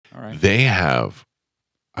All right. They have,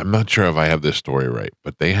 I'm not sure if I have this story right,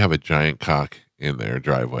 but they have a giant cock in their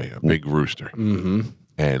driveway, a big rooster. Mm-hmm.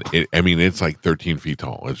 And it's like 13 feet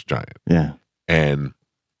tall. It's giant. Yeah. And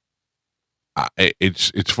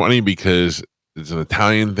it's funny because it's an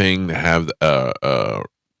Italian thing to have a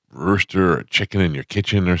rooster or a chicken in your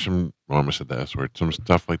kitchen or some, I almost said that word, some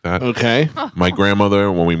stuff like that. Okay. My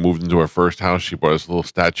grandmother, when we moved into our first house, she brought us a little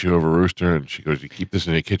statue of a rooster, and she goes, "You keep this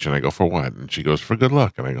in your kitchen." I go, "For what?" And she goes, "For good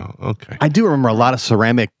luck." And I go, "Okay." I do remember a lot of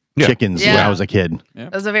ceramic chickens when I was a kid.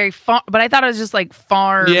 It was a very farm, but I thought it was just like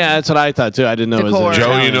farm. Yeah, that's what I thought too. I didn't know it Decor. was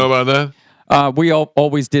Joe, you know about that? We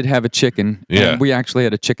always did have a chicken. Yeah. And we actually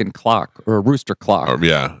had a chicken clock or a rooster clock.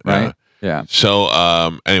 Yeah. Right? Yeah. So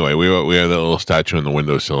anyway, we had that little statue in the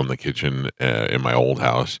windowsill in the kitchen in my old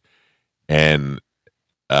house. And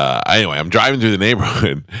anyway, I'm driving through the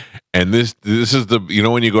neighborhood, and this is the,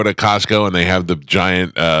 when you go to Costco and they have the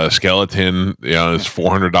giant skeleton, it's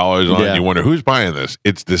 $400 on it. You wonder who's buying this.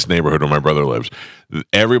 It's this neighborhood where my brother lives.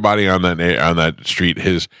 Everybody on that street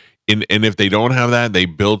and if they don't have that, they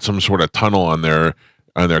build some sort of tunnel on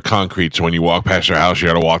their concrete. So when you walk past their house, you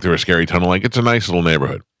got to walk through a scary tunnel. Like, it's a nice little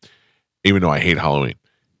neighborhood, even though I hate Halloween.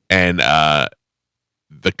 And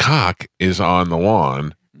the cock is on the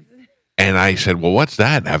lawn. And I said, "Well, what's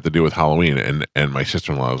that have to do with Halloween?" And my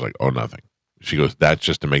sister-in-law was like, "Oh, nothing." She goes, "That's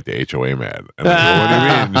just to make the HOA mad." And I go, "What do you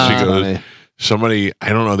mean?" And she goes, "Somebody, I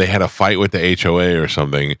don't know, they had a fight with the HOA or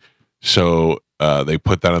something. So they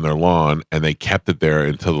put that on their lawn, and they kept it there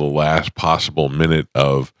until the last possible minute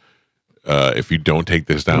of, if you don't take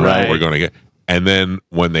this down, we're going to get." And then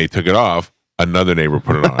when they took it off, another neighbor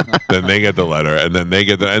put it on. Then they get the letter, and then they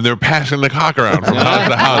get and they're passing the cock around from house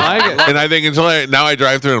to house. And I think it's hilarious. Now I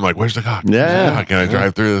drive through, and I'm like, "Where's the cock?" Yeah. Can I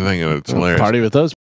drive through the thing? And it's hilarious. Party with those